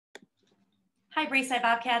Hi, Braeside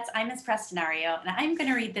Bobcats. I'm Miss Prestinario, and I'm going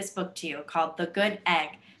to read this book to you called The Good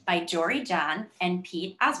Egg by Jory John and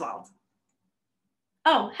Pete Oswald.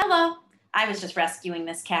 Oh, hello. I was just rescuing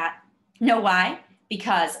this cat. Know why?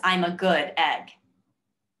 Because I'm a good egg.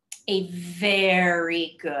 A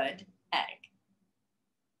very good egg.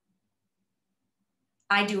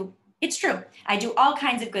 It's true. I do all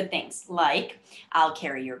kinds of good things, like I'll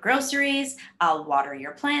carry your groceries, I'll water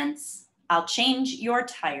your plants, I'll change your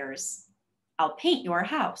tires, I'll paint your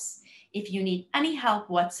house. If you need any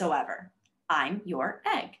help whatsoever, I'm your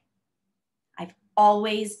egg. I've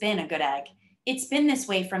always been a good egg. It's been this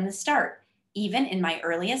way from the start, even in my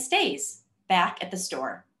earliest days, back at the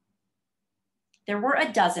store. There were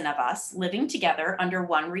a dozen of us living together under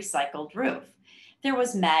one recycled roof. There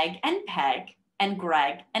was Meg and Peg and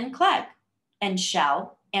Greg and Clegg and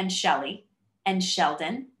Shell and Shelley and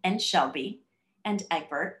Sheldon and Shelby and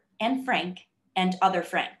Egbert and Frank and other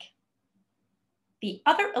Frank. The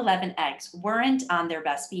other 11 eggs weren't on their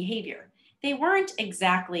best behavior. They weren't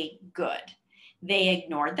exactly good. They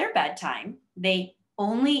ignored their bedtime. They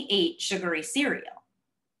only ate sugary cereal.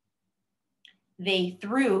 They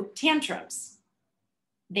threw tantrums.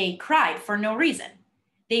 They cried for no reason.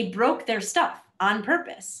 They broke their stuff on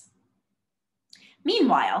purpose.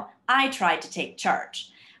 Meanwhile, I tried to take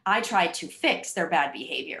charge. I tried to fix their bad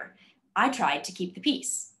behavior. I tried to keep the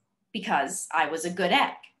peace because I was a good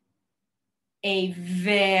egg. A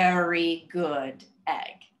very good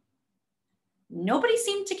egg. Nobody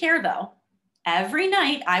seemed to care though. Every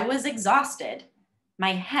night I was exhausted.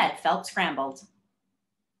 My head felt scrambled.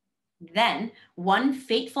 Then, one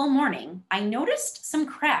fateful morning, I noticed some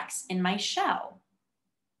cracks in my shell.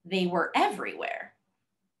 They were everywhere.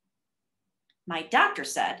 My doctor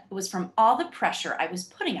said it was from all the pressure I was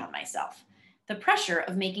putting on myself, the pressure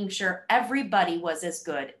of making sure everybody was as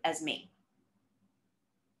good as me.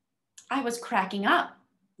 I was cracking up,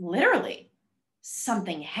 literally.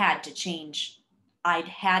 Something had to change. I'd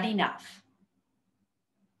had enough.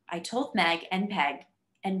 I told Meg and Peg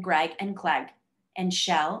and Greg and Clegg and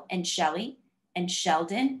Shell and Shelley and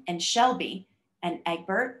Sheldon and Shelby and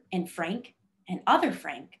Egbert and Frank and other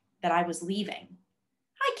Frank that I was leaving.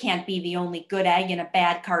 I can't be the only good egg in a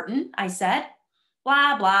bad carton, I said.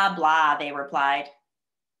 Blah, blah, blah, they replied.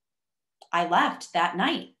 I left that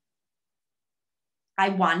night. I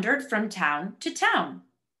wandered from town to town.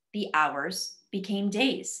 The hours became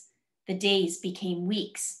days. The days became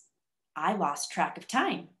weeks. I lost track of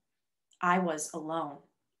time. I was alone.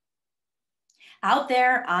 Out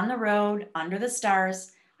there on the road, under the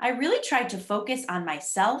stars, I really tried to focus on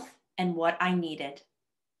myself and what I needed.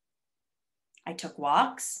 I took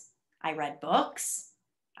walks. I read books.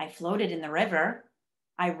 I floated in the river.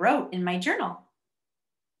 I wrote in my journal.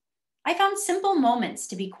 I found simple moments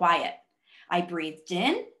to be quiet. I breathed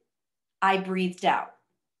in. I breathed out.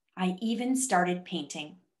 I even started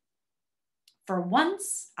painting. For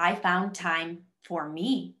once, I found time for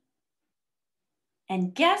me.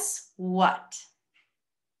 And guess what?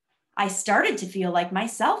 I started to feel like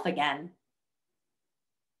myself again.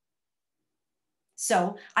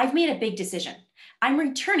 So I've made a big decision. I'm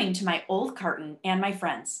returning to my old carton and my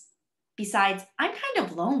friends. Besides, I'm kind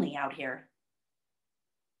of lonely out here.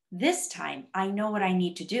 This time, I know what I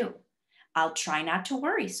need to do. I'll try not to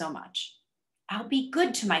worry so much. I'll be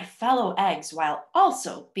good to my fellow eggs while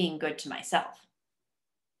also being good to myself.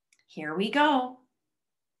 Here we go.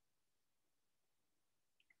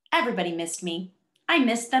 Everybody missed me. I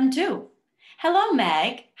missed them too. Hello,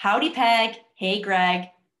 Meg. Howdy, Peg. Hey, Greg.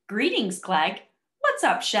 Greetings, Clegg. What's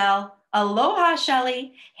up, Shell? Aloha,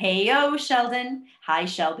 Shelly. Hey-o, Sheldon. Hi,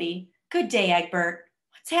 Shelby. Good day, Egbert.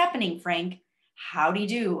 What's happening, Frank? Howdy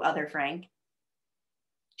do, other Frank.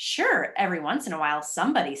 Sure, every once in a while,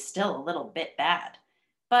 somebody's still a little bit bad,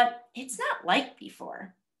 but it's not like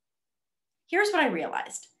before. Here's what I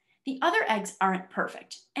realized. The other eggs aren't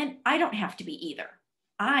perfect, and I don't have to be either.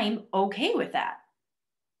 I'm okay with that.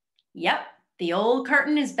 Yep, the old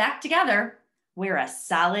carton is back together. We're a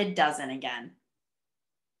solid dozen again.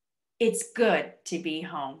 It's good to be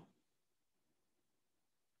home.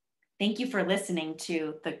 Thank you for listening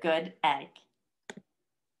to The Good Egg.